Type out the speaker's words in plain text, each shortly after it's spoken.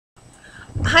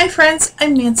Hi friends,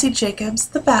 I'm Nancy Jacobs,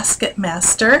 the Basket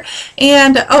Master,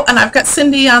 and I've got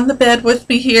Cindy on the bed with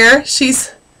me here.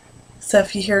 So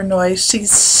if you hear noise,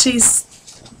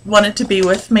 she's wanted to be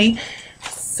with me.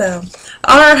 So,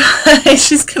 all right,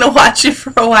 she's gonna watch you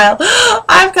for a while.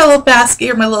 I've got a little basket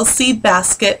here, my little seed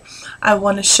basket I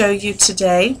want to show you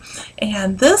today,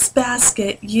 and this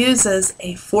basket uses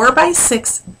a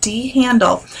 4x6 D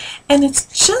handle, and it's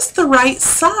just the right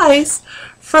size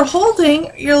for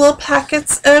holding your little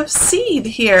packets of seed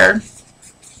here.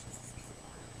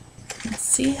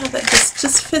 See how that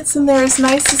just fits in there as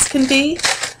nice as can be.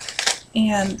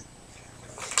 And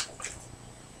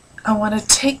I want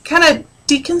to kind of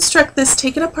deconstruct this,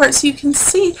 take it apart so you can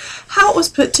see how it was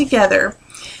put together.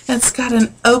 And it's got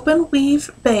an open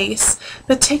weave base,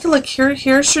 but take a look here.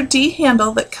 Here's your D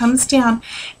handle that comes down,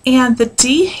 and the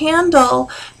D handle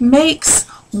makes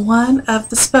one of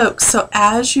the spokes. So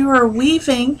as you are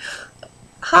weaving,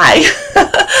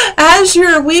 as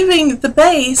you're weaving the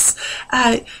base,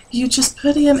 you just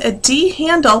put in a D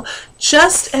handle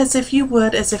just as if you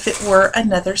would, as if it were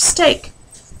another stake.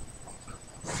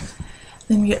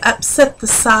 Then you upset the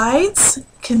sides,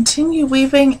 continue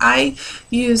weaving. I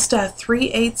used a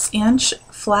 3/8 inch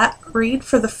flat reed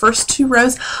for the first 2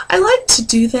 rows. I like to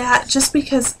do that just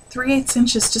because 3/8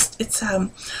 inches it's a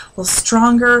little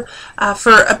stronger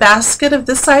for a basket of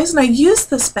this size, and I use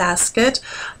this basket,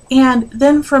 and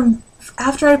then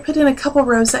after I put in a couple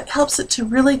rows, that helps it to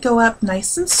really go up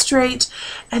nice and straight,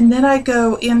 and then I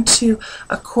go into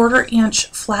a 1/4 inch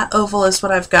flat oval is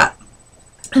what I've got.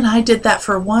 And I did that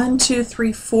for 1, 2,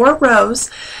 3, 4 rows,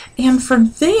 and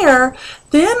from there,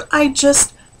 then I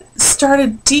just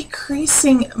started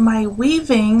decreasing my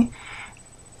weaving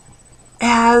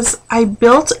as I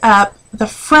built up the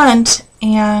front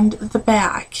and the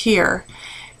back here.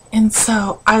 And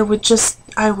so I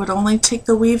would only take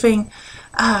the weaving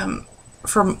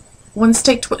from one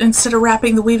stake to, instead of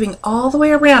wrapping the weaving all the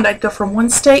way around, I'd go from one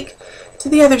stake to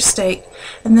the other stake,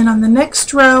 and then on the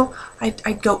next row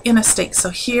I'd go in a stake, so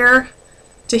here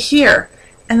to here,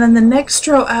 and then the next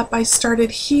row up I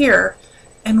started here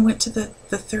and went to the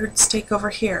 3rd stake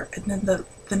over here, and then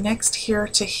the next here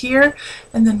to here,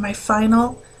 and then my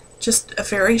final, just a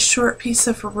very short piece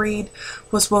of reed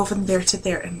was woven there to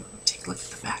there. And take a look at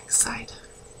the back side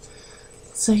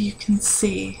so you can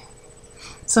see.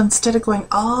 So instead of going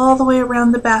all the way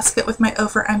around the basket with my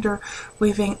over-under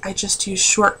weaving, I just use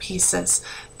short pieces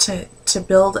to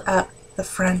build up the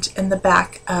front and the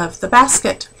back of the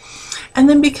basket. And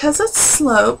then because it's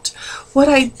sloped, what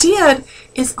I did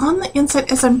is on the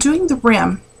inside, as I'm doing the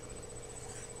rim,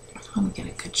 let me get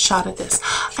a good shot of this.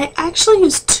 I actually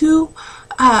used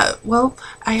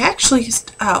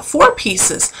 4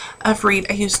 pieces of reed.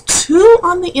 I used 2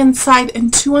 on the inside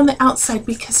and 2 on the outside,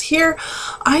 because here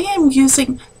I am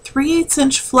using 3/8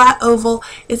 inch flat oval.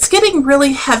 It's getting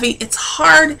really heavy. It's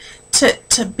hard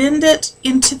to bend it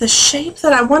into the shape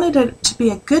that I wanted it to be,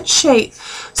 a good shape.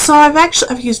 So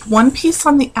I've used 1 piece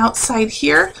on the outside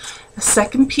here, a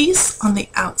 2nd piece on the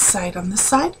outside on this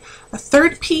side, a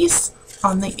 3rd piece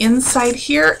on the inside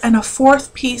here, and a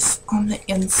 4th piece on the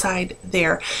inside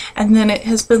there. And then it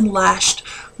has been lashed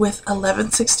with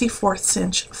 11/64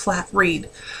 inch flat reed.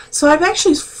 So I've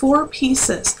actually used 4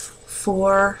 pieces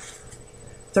for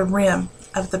the rim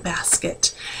of the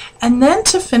basket. And then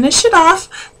to finish it off,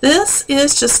 this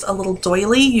is just a little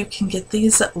doily. You can get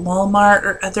these at Walmart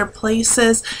or other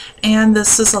places, and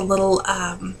this is a little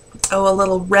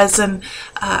resin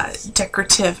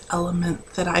decorative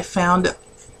element that I found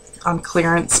on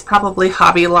clearance, probably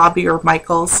Hobby Lobby or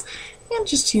Michael's, and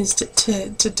just used it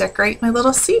to decorate my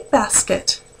little seed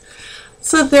basket.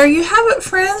 So there you have it,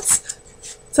 friends.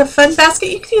 It's a fun basket.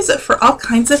 You can use it for all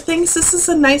kinds of things. This is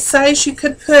a nice size. You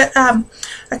could put a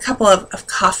couple of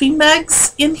coffee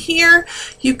mugs in here.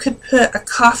 You could put a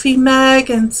coffee mug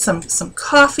and some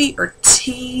coffee or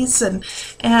teas, and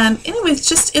anyways, it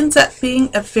just ends up being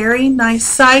a very nice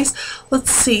size.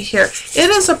 Let's see here. It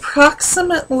is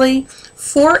approximately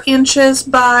 4 inches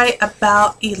by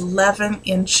about 11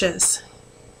 inches,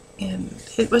 and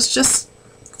it was just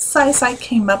the size I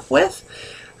came up with.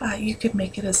 You could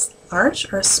make it as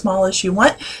large or as small as you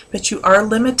want, but you are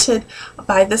limited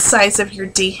by the size of your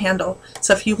D handle.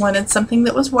 So if you wanted something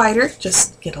that was wider,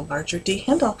 just get a larger D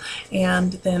handle.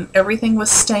 And then everything was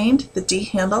stained, the D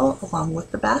handle along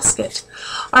with the basket.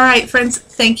 All right, friends,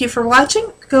 thank you for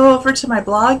watching. go over to my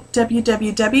blog,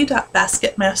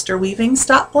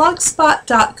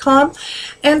 www.basketmasterweavings.blogspot.com,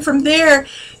 and from there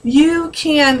you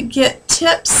can get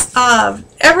tips of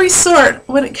every sort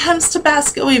when it comes to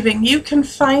basket weaving. You can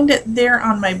find it there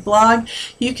on my blog.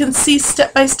 You can see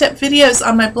step-by-step videos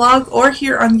on my blog or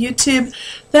here on YouTube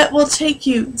that will take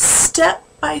you step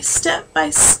by step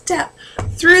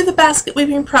through the basket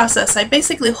weaving process. I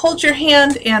basically hold your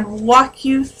hand and walk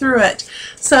you through it.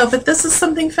 But this is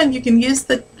something fun. You can use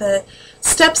the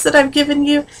steps that I've given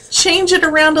you, change it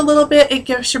around a little bit. It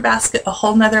gives your basket a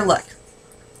whole nother look.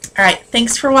 Alright,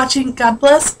 thanks for watching. God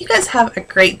bless. You guys have a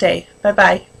great day.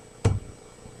 Bye-bye.